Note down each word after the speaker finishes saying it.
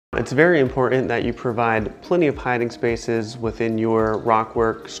It's very important that you provide plenty of hiding spaces within your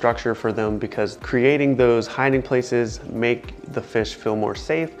rockwork structure for them, because creating those hiding places make the fish feel more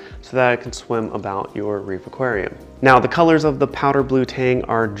safe so that it can swim about your reef aquarium. Now, the colors of the powder blue tang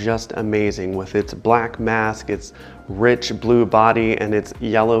are just amazing. With its black mask, its rich blue body, and its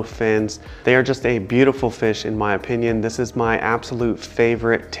yellow fins. They are just a beautiful fish in my opinion. This is my absolute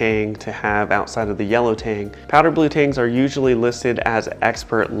favorite tang to have outside of the yellow tang. Powder blue tangs are usually listed as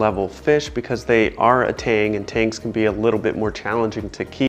expert level fish because they are a tang, and tangs can be a little bit more challenging to keep.